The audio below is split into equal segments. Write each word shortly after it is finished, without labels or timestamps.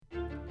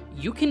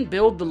You can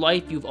build the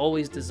life you've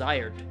always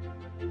desired.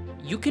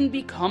 You can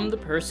become the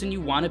person you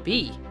want to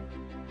be.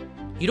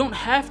 You don't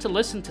have to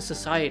listen to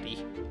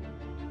society.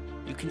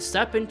 You can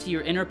step into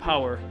your inner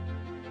power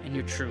and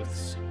your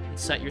truths and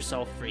set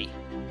yourself free.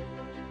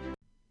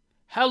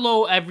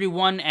 Hello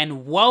everyone,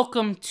 and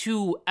welcome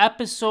to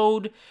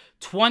episode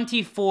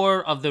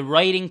 24 of the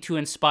Writing to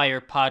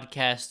Inspire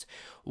podcast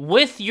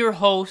with your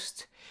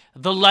host,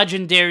 the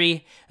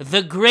legendary,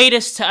 the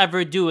greatest to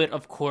ever do it,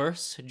 of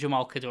course,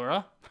 Jamal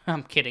Kadora.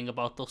 I'm kidding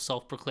about those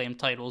self-proclaimed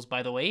titles,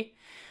 by the way.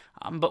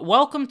 But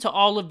welcome to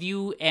all of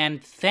you,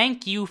 and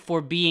thank you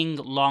for being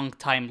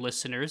long-time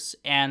listeners.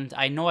 And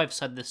I know I've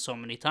said this so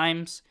many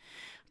times,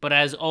 but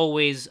as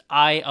always,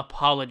 I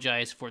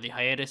apologize for the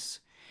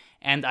hiatus.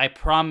 And I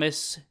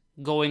promise,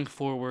 going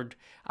forward,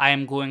 I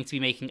am going to be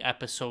making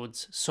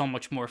episodes so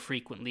much more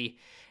frequently.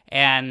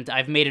 And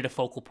I've made it a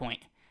focal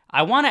point.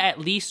 I want to at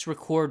least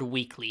record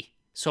weekly.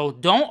 So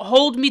don't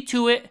hold me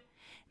to it.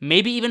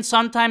 Maybe even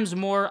sometimes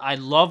more. I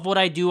love what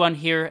I do on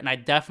here, and I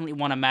definitely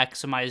want to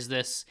maximize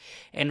this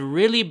and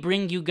really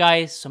bring you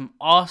guys some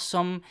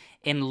awesome,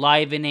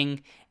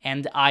 enlivening,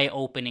 and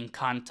eye-opening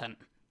content.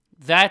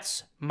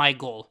 That's my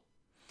goal.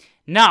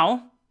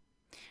 Now,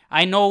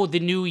 I know the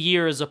new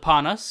year is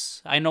upon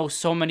us. I know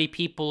so many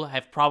people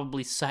have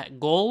probably set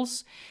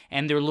goals,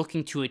 and they're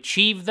looking to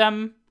achieve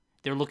them.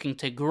 They're looking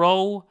to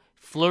grow,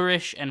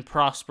 flourish, and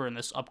prosper in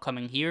this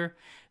upcoming year,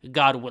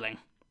 God willing.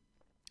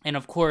 And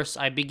of course,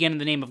 I begin in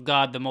the name of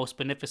God, the most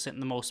beneficent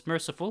and the most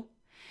merciful.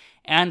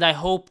 And I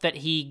hope that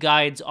He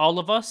guides all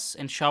of us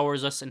and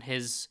showers us in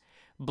His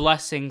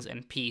blessings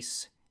and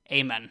peace.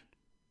 Amen.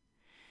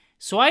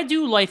 So I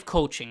do life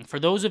coaching. For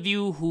those of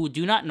you who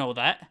do not know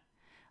that,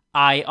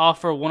 I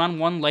offer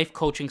one-on-one life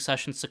coaching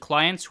sessions to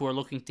clients who are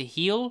looking to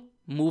heal,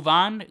 move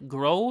on,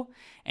 grow,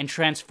 and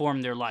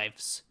transform their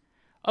lives.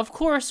 Of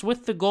course,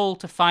 with the goal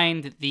to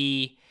find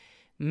the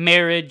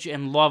marriage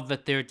and love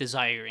that they're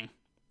desiring.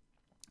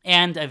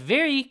 And a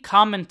very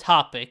common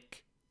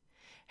topic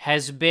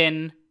has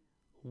been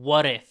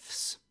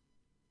what-ifs,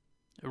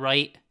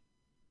 right?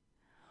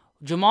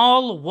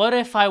 Jamal, what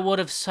if I would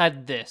have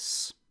said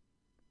this?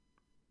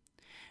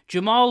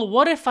 Jamal,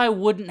 what if I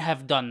wouldn't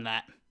have done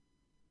that?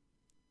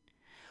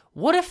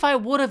 What if I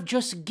would have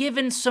just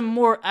given some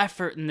more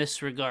effort in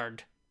this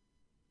regard?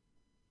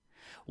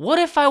 What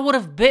if I would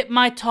have bit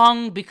my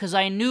tongue because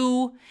I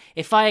knew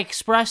if I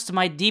expressed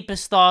my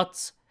deepest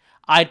thoughts,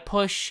 I'd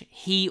push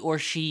he or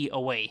she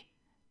away?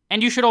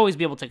 And you should always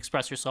be able to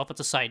express yourself. It's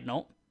a side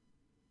note.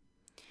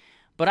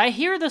 But I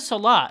hear this a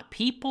lot.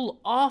 People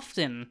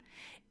often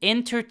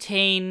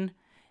entertain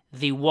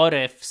the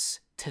what-ifs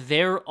to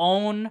their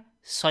own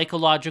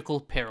psychological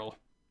peril.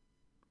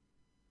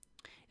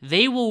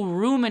 They will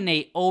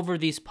ruminate over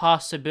these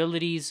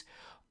possibilities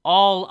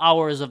all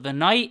hours of the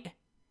night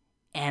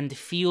and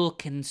feel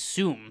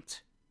consumed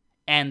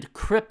and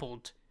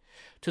crippled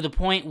to the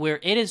point where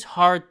it is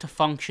hard to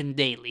function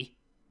daily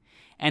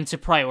and to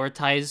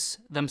prioritize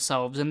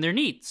themselves and their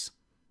needs.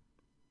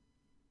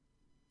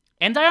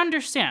 And I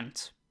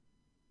understand.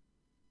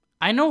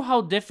 I know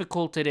how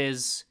difficult it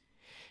is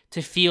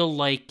to feel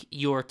like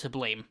you're to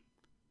blame.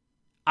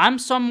 I'm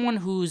someone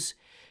who's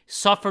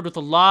suffered with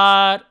a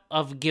lot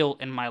of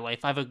guilt in my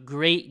life. I have a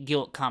great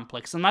guilt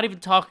complex. I'm not even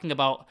talking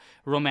about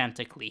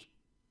romantically.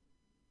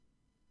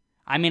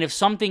 I mean, if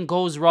something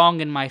goes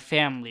wrong in my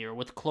family or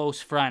with close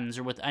friends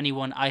or with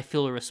anyone, I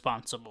feel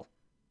responsible.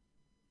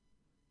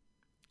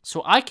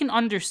 So I can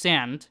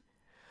understand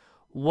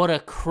what a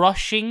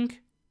crushing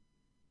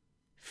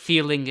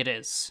feeling it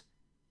is.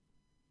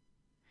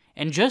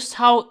 And just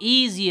how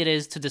easy it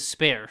is to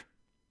despair,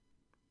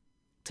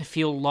 to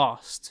feel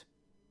lost,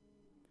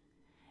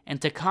 and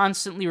to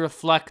constantly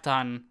reflect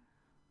on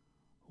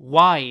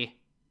why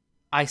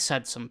I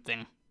said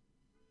something.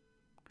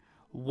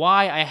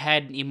 Why I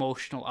had an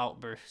emotional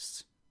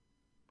outburst.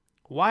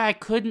 Why I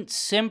couldn't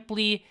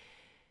simply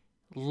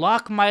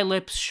lock my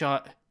lips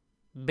shut,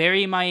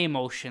 bury my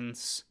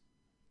emotions,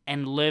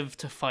 and live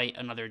to fight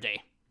another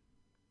day.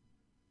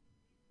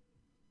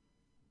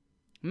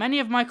 Many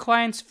of my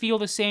clients feel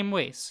the same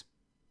ways.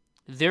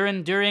 They're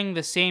enduring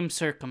the same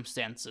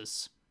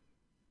circumstances.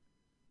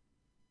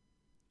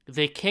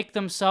 They kick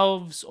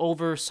themselves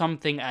over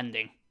something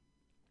ending.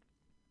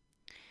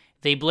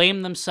 They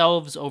blame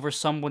themselves over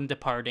someone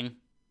departing.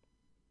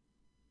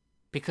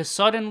 Because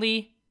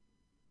suddenly,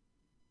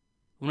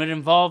 when it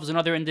involves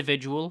another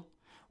individual,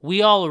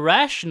 we all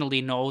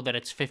rationally know that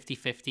it's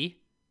 50-50.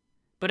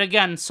 But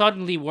again,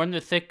 suddenly we're in the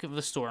thick of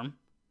the storm.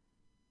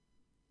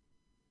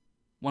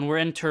 When we're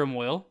in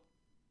turmoil,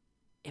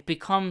 it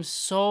becomes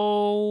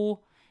so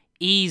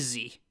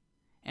easy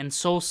and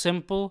so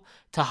simple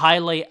to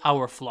highlight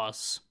our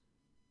flaws,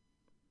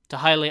 to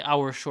highlight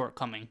our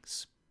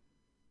shortcomings.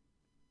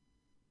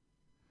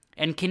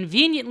 And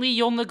conveniently,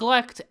 you'll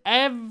neglect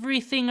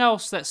everything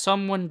else that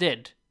someone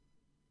did.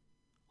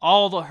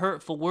 All the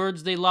hurtful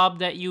words they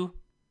lobbed at you,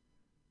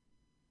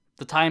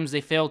 the times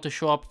they failed to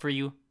show up for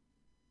you,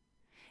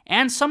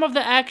 and some of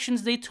the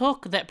actions they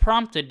took that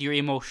prompted your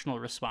emotional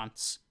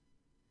response.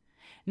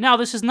 Now,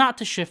 this is not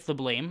to shift the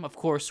blame. Of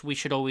course, we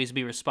should always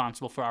be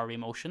responsible for our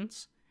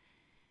emotions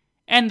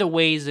and the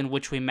ways in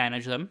which we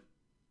manage them.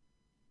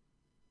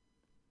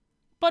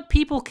 But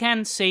people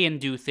can say and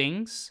do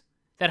things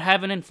that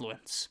have an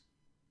influence.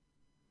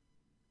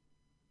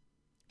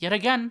 Yet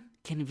again,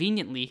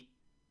 conveniently,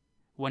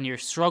 when you're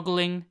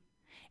struggling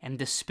and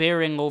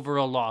despairing over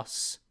a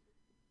loss,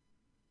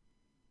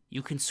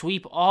 you can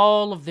sweep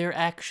all of their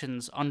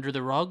actions under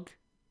the rug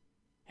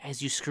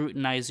as you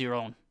scrutinize your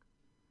own.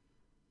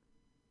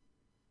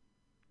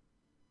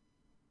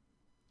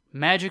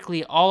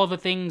 Magically, all of the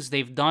things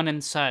they've done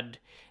and said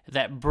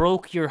that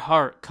broke your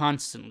heart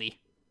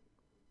constantly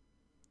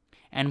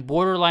and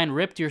borderline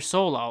ripped your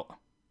soul out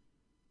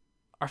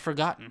are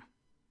forgotten,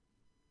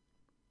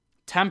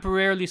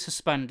 temporarily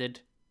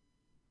suspended,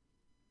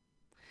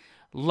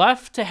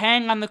 left to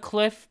hang on the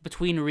cliff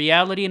between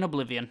reality and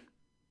oblivion.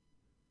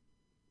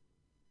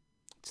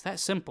 It's that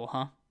simple,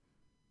 huh?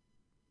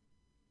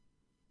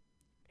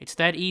 It's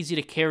that easy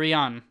to carry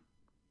on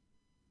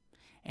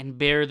and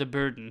bear the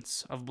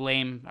burdens of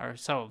blame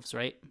ourselves,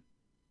 right?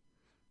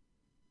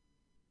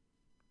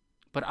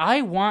 But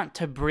I want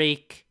to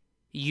break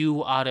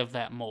you out of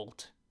that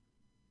mold.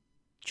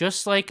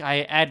 Just like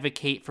I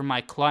advocate for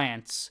my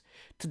clients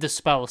to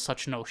dispel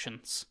such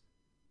notions.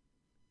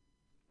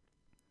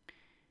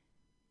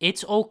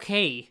 It's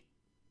okay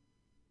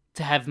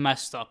to have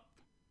messed up.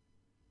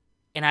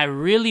 And I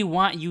really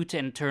want you to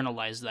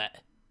internalize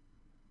that.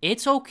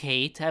 It's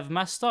okay to have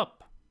messed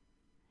up.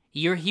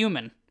 You're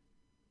human.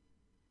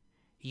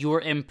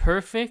 You're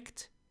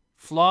imperfect,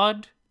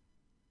 flawed,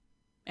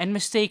 and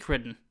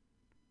mistake-ridden.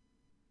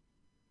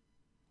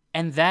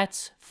 And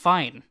that's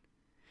fine.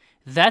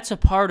 That's a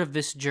part of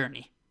this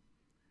journey.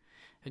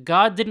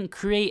 God didn't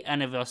create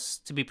any of us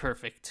to be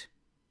perfect.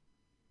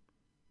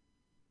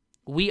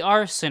 We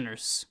are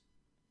sinners.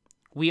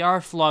 We are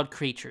flawed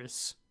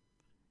creatures.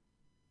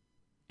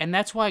 And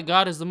that's why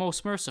God is the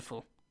most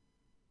merciful.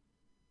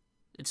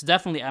 It's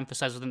definitely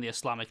emphasized within the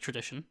Islamic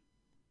tradition.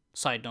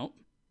 Side note.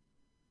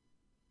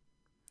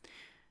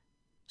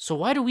 So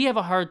why do we have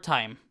a hard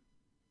time?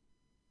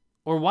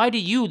 Or why do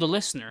you, the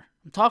listener,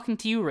 I'm talking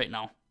to you right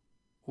now,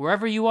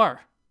 wherever you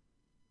are.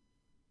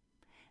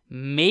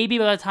 Maybe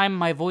by the time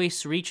my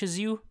voice reaches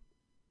you,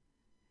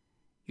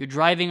 you're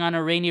driving on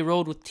a rainy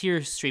road with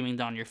tears streaming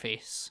down your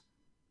face.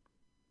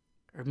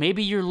 Or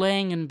maybe you're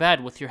laying in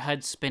bed with your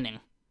head spinning.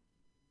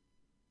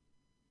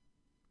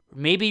 Or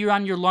maybe you're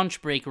on your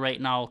lunch break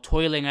right now,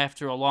 toiling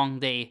after a long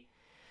day,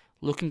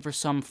 looking for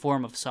some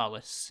form of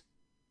solace.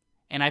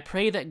 And I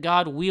pray that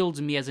God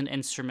wields me as an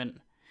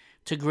instrument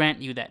to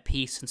grant you that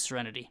peace and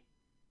serenity.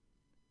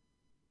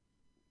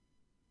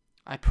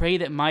 I pray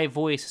that my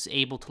voice is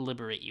able to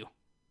liberate you.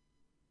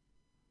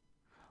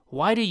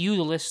 Why do you,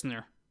 the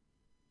listener,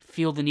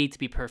 feel the need to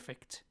be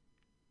perfect?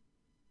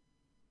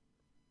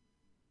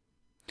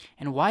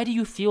 And why do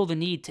you feel the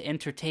need to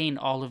entertain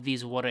all of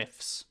these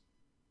what-ifs?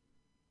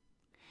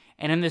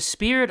 And in the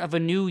spirit of a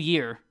new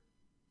year,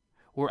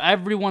 where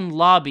everyone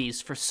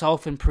lobbies for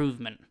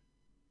self-improvement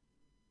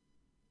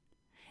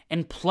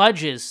and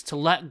pledges to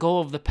let go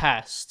of the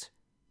past,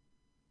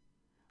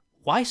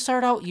 why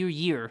start out your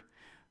year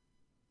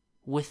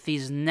with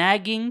these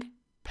nagging,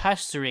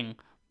 pestering,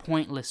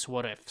 pointless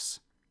what-ifs?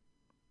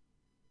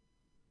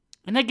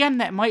 And again,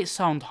 that might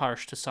sound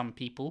harsh to some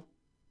people,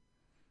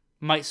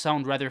 might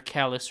sound rather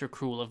callous or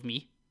cruel of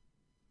me,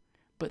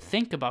 but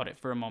think about it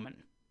for a moment.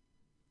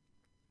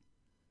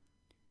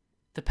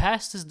 The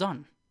past is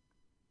done.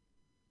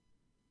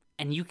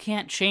 And you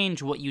can't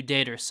change what you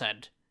did or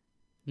said,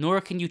 nor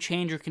can you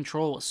change or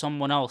control what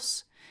someone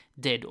else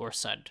did or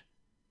said.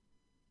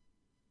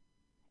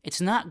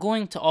 It's not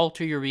going to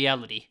alter your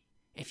reality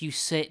if you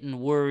sit and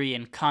worry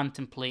and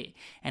contemplate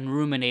and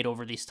ruminate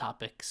over these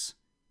topics.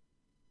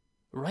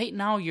 Right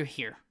now, you're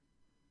here.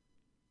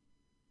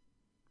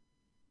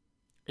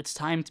 It's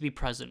time to be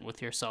present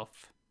with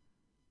yourself.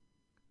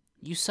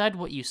 You said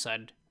what you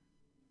said.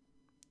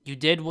 You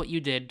did what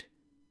you did.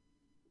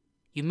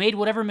 You made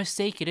whatever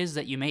mistake it is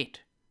that you made.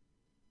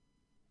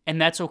 And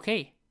that's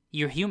okay.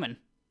 You're human.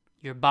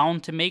 You're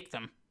bound to make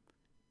them.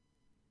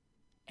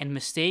 And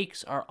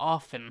mistakes are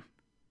often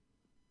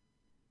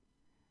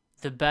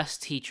the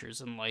best teachers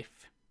in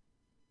life.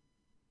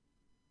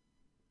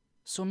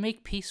 So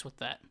make peace with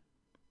that,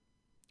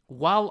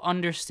 while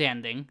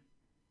understanding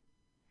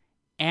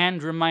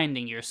and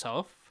reminding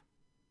yourself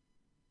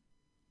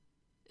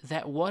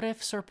that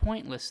what-ifs are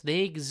pointless. They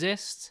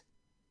exist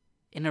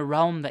in a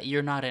realm that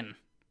you're not in.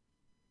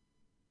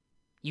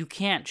 You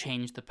can't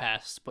change the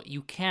past, but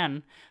you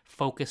can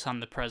focus on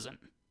the present.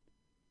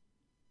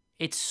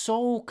 It's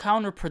so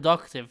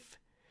counterproductive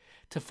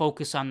to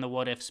focus on the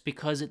what-ifs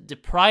because it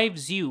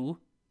deprives you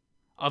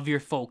of your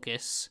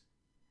focus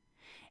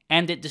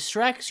and it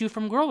distracts you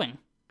from growing.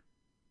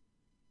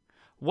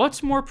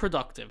 What's more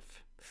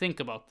productive? Think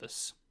about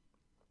this.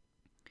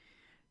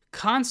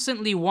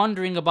 Constantly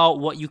wondering about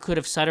what you could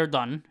have said or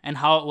done and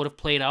how it would have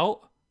played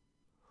out,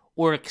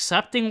 or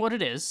accepting what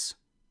it is,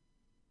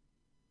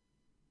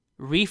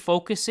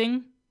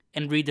 refocusing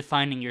and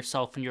redefining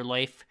yourself and your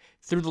life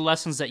through the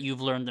lessons that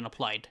you've learned and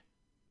applied.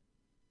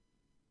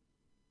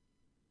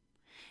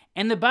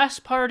 And the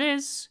best part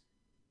is,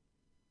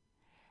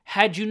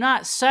 had you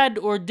not said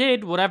or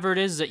did whatever it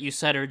is that you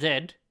said or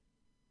did,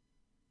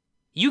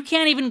 you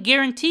can't even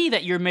guarantee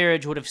that your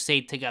marriage would have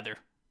stayed together.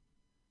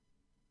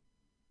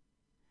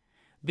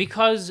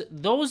 Because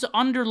those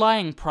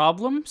underlying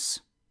problems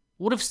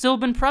would have still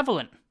been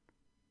prevalent.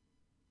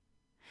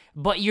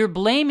 But you're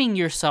blaming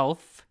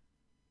yourself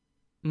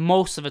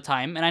most of the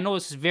time, and I know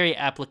this is very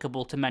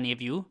applicable to many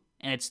of you,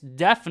 and it's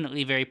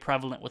definitely very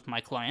prevalent with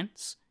my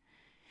clients.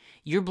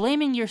 You're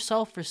blaming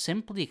yourself for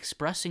simply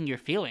expressing your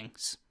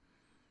feelings.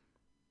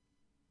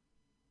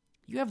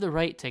 You have the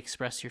right to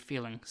express your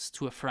feelings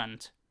to a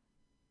friend,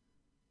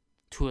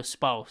 to a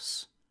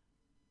spouse,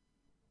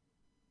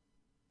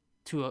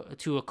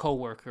 to a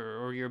coworker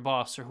or your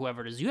boss or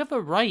whoever it is. You have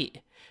a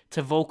right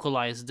to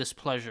vocalize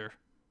displeasure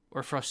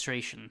or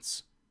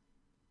frustrations.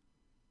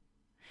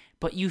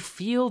 But you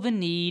feel the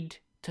need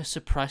to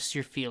suppress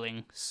your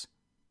feelings,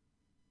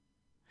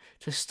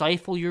 to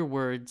stifle your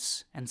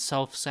words and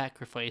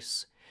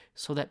self-sacrifice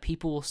so that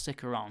people will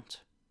stick around.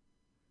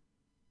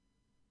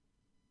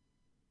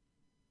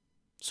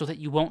 So that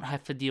you won't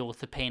have to deal with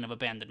the pain of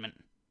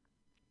abandonment.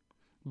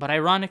 But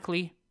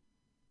ironically,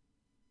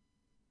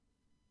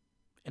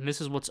 and this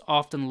is what's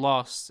often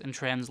lost in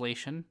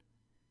translation,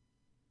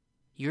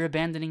 you're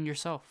abandoning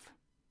yourself.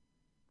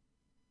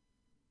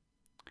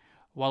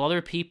 While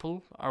other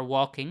people are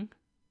walking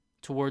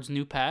towards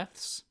new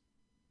paths,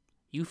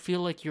 you feel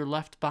like you're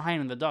left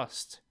behind in the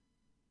dust.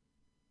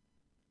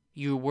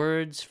 Your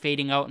words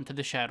fading out into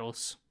the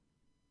shadows.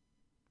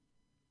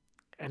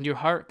 And your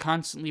heart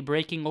constantly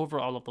breaking over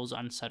all of those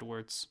unsaid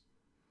words.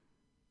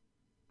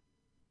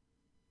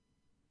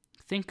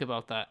 Think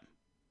about that.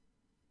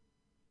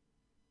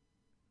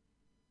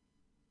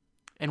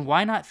 And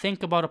why not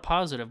think about a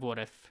positive what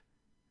if?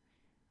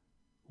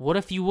 What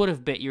if you would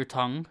have bit your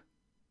tongue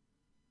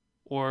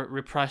or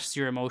repressed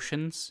your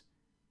emotions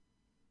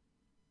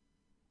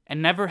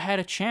and never had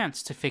a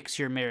chance to fix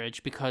your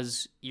marriage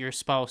because your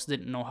spouse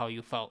didn't know how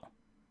you felt?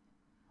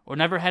 Or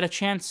never had a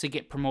chance to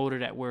get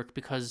promoted at work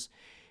because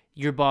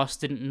your boss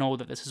didn't know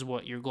that this is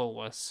what your goal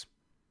was?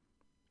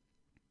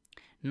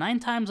 9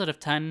 times out of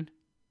 10,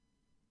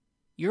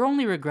 you're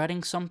only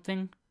regretting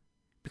something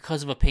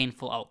because of a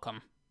painful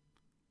outcome.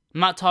 I'm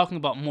not talking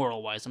about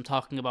moral-wise. I'm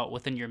talking about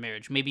within your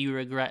marriage. Maybe you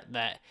regret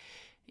that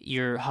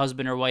your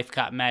husband or wife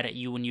got mad at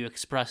you when you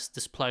expressed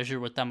displeasure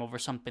with them over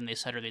something they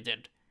said or they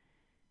did.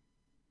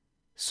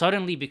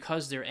 Suddenly,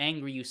 because they're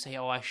angry, you say,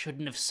 oh, I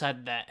shouldn't have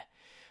said that.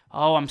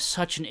 Oh, I'm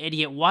such an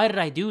idiot. Why did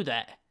I do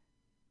that?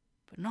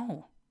 But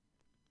no.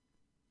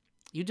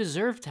 You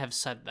deserve to have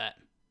said that.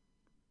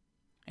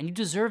 And you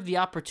deserve the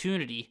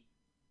opportunity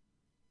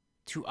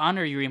to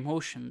honor your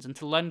emotions and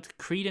to lend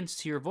credence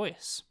to your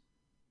voice.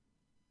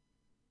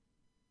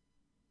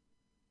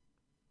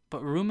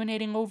 But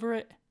ruminating over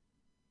it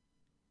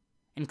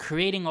and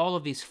creating all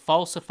of these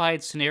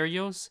falsified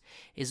scenarios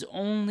is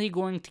only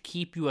going to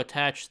keep you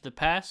attached to the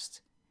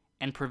past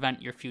and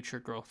prevent your future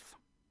growth.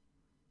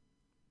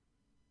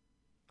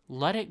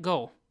 Let it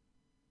go.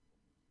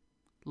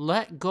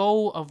 Let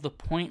go of the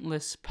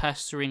pointless,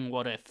 pestering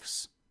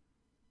what-ifs.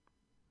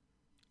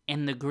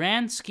 In the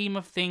grand scheme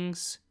of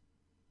things,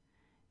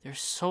 they're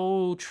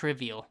so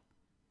trivial.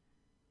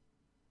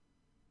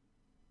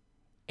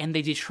 And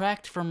they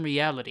detract from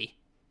reality.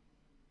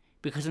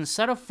 Because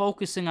instead of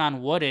focusing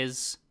on what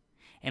is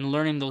and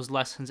learning those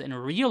lessons and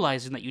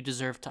realizing that you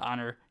deserve to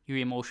honor your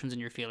emotions and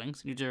your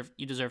feelings, and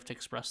you deserve to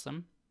express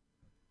them,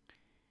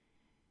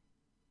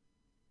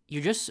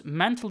 you're just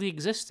mentally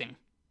existing.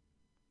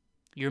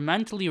 You're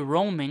mentally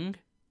roaming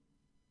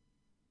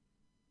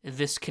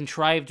this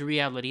contrived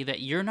reality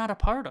that you're not a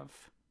part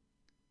of.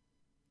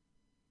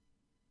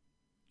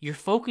 You're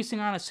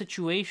focusing on a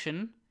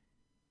situation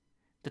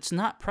that's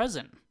not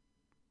present,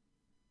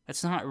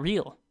 that's not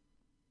real.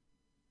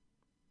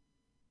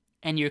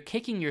 And you're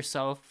kicking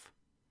yourself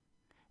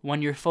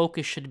when your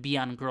focus should be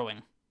on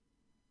growing.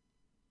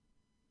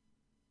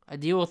 I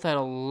deal with that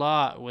a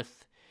lot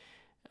with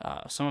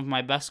some of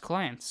my best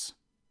clients.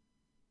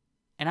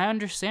 And I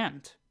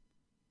understand.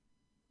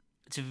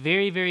 It's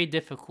very, very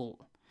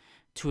difficult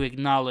to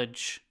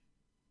acknowledge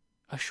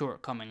a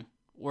shortcoming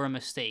or a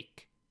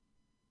mistake.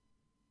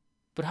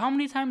 But how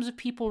many times have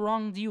people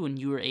wronged you and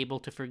you were able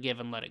to forgive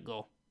and let it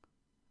go?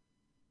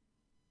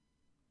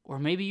 Or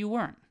maybe you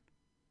weren't.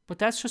 But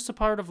that's just a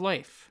part of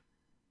life.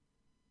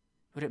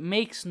 But it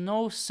makes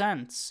no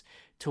sense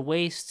to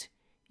waste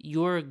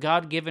your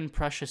God-given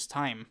precious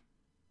time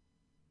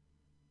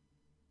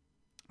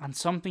on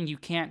something you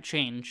can't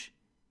change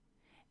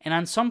and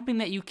on something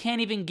that you can't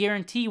even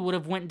guarantee would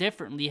have went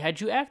differently had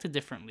you acted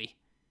differently.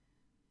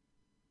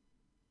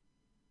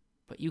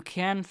 But you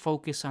can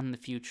focus on the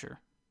future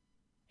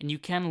and you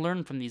can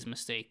learn from these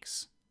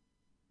mistakes.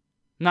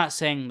 Not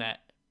saying that,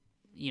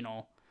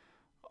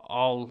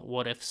 all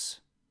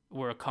what-ifs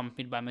were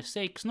accompanied by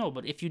mistakes. No,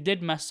 but if you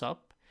did mess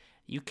up,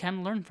 you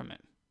can learn from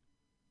it.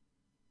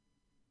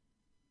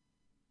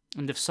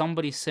 And if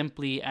somebody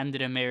simply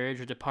ended a marriage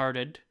or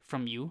departed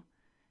from you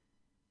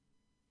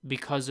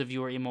because of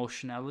your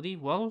emotionality,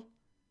 well,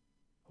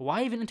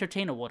 why even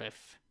entertain a what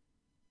if?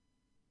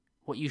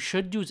 What you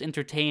should do is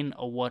entertain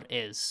a what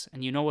is.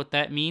 And you know what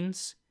that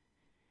means?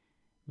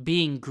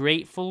 Being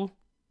grateful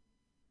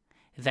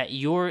that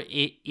your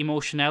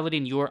emotionality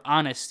and your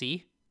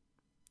honesty,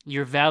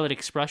 your valid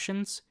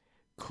expressions,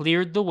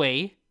 cleared the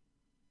way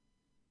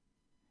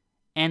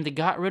and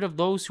got rid of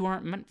those who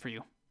aren't meant for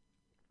you.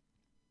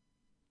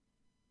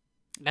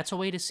 That's a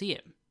way to see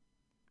it.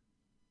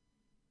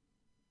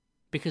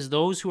 Because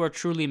those who are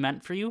truly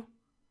meant for you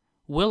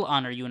will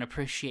honor you and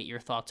appreciate your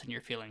thoughts and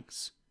your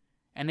feelings.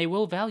 And they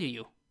will value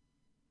you.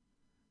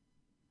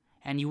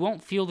 And you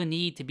won't feel the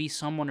need to be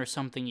someone or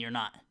something you're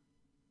not.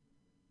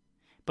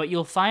 But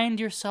you'll find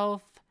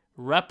yourself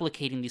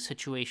replicating these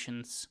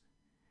situations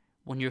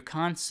when you're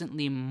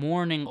constantly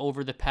mourning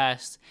over the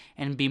past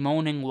and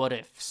bemoaning what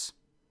ifs.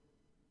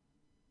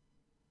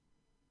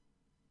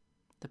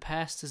 The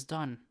past is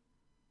done.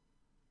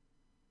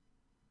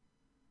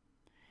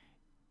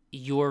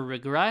 Your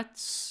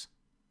regrets,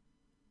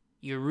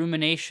 your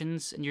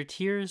ruminations, and your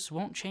tears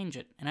won't change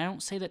it. And I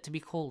don't say that to be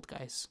cold,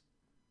 guys.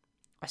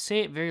 I say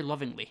it very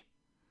lovingly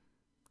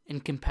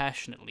and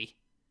compassionately,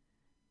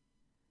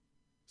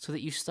 so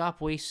that you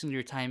stop wasting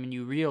your time and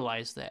you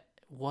realize that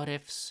what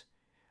ifs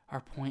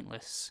are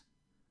pointless.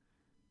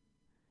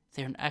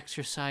 They're an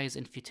exercise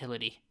in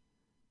futility.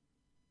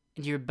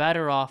 And you're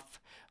better off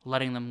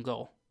letting them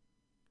go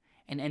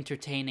and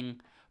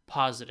entertaining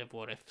positive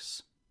what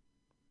ifs.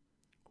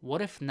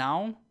 What if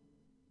now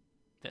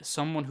that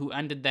someone who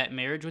ended that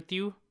marriage with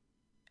you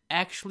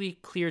actually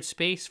cleared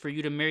space for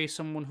you to marry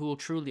someone who will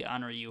truly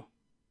honor you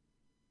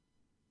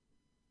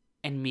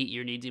and meet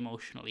your needs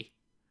emotionally?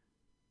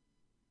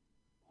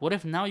 What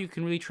if now you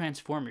can really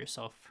transform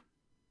yourself?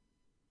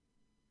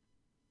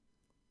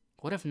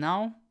 What if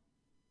now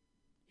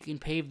you can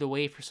pave the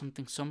way for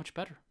something so much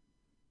better?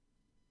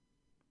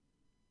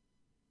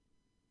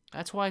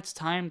 That's why it's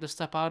time to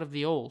step out of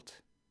the old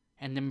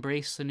and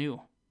embrace the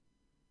new.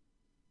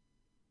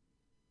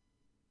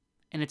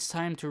 And it's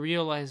time to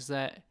realize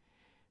that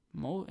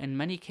in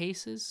many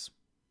cases,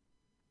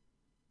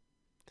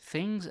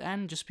 things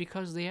end just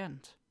because they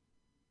end.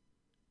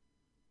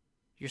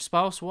 Your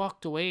spouse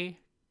walked away,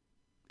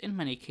 in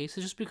many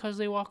cases, just because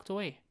they walked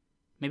away.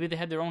 Maybe they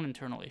had their own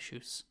internal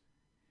issues.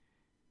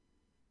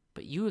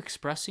 But you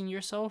expressing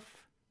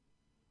yourself,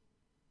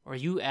 or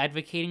you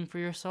advocating for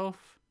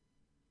yourself,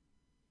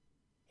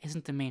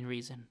 isn't the main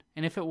reason.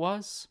 And if it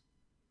was,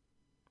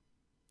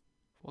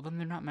 well, then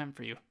they're not meant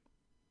for you.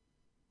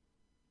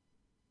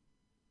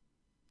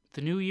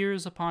 The new year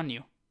is upon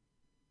you.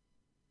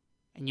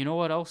 And you know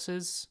what else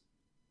is?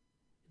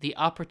 The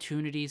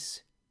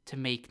opportunities to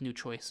make new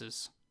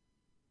choices.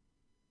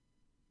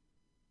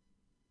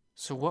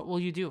 So what will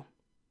you do?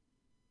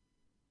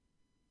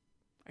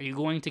 Are you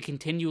going to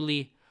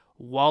continually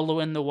wallow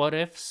in the what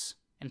ifs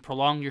and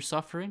prolong your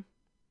suffering?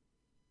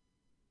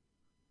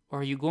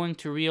 Or are you going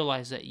to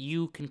realize that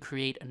you can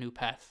create a new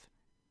path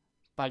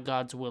by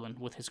God's will and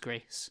with His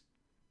grace?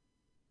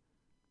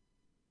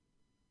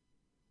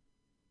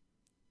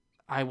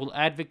 I will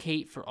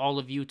advocate for all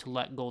of you to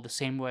let go the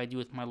same way I do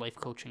with my life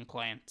coaching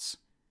clients.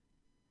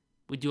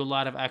 We do a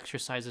lot of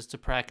exercises to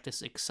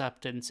practice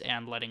acceptance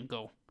and letting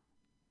go.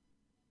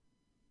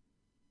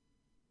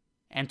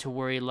 And to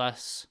worry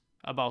less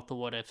about the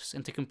what ifs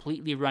and to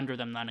completely render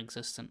them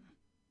non-existent.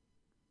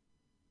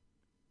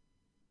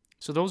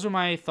 So those are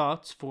my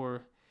thoughts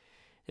for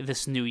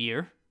this new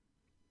year.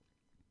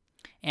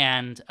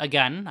 And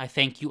again, I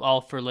thank you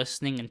all for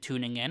listening and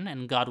tuning in,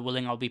 and God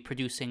willing, I'll be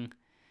producing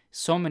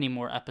so many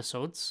more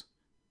episodes.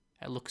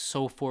 I look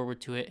so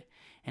forward to it.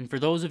 And for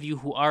those of you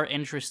who are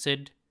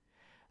interested,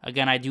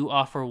 again, I do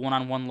offer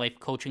one-on-one life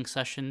coaching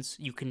sessions.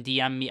 You can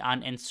DM me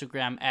on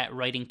Instagram at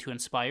Writing to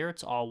Inspire.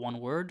 It's all one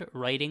word,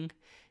 Writing,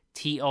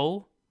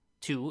 T-O,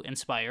 to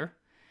Inspire.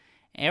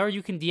 Or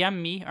you can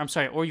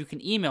or you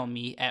can email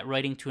me at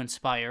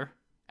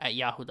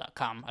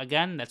writingtoinspire@yahoo.com.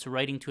 Again, that's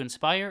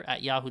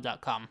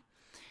writingtoinspire@yahoo.com.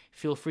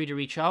 Feel free to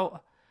reach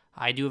out.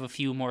 I do have a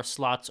few more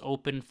slots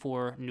open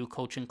for new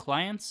coaching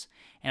clients,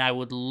 and I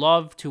would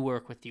love to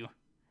work with you.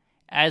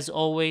 As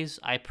always,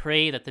 I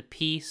pray that the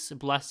peace,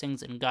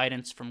 blessings, and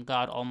guidance from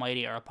God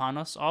Almighty are upon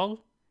us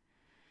all.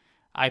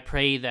 I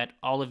pray that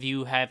all of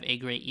you have a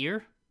great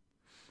year,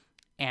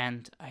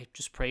 and I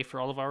just pray for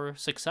all of our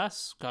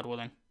success, God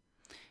willing.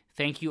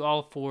 Thank you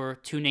all for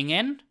tuning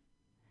in.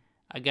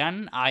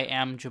 Again, I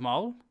am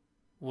Jamal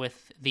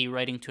with the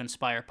Writing to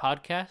Inspire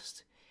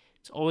podcast.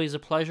 It's always a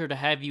pleasure to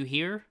have you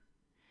here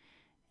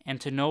and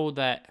to know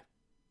that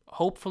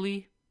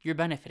hopefully you're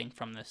benefiting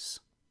from this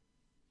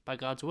by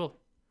God's will.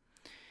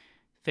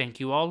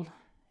 Thank you all,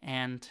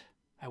 and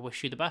I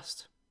wish you the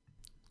best.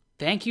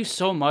 Thank you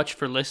so much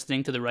for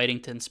listening to the Writing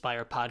to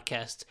Inspire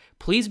podcast.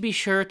 Please be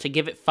sure to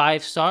give it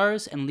 5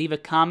 stars and leave a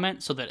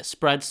comment so that it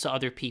spreads to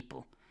other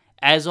people.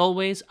 As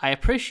always, I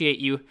appreciate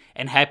you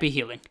and happy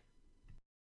healing.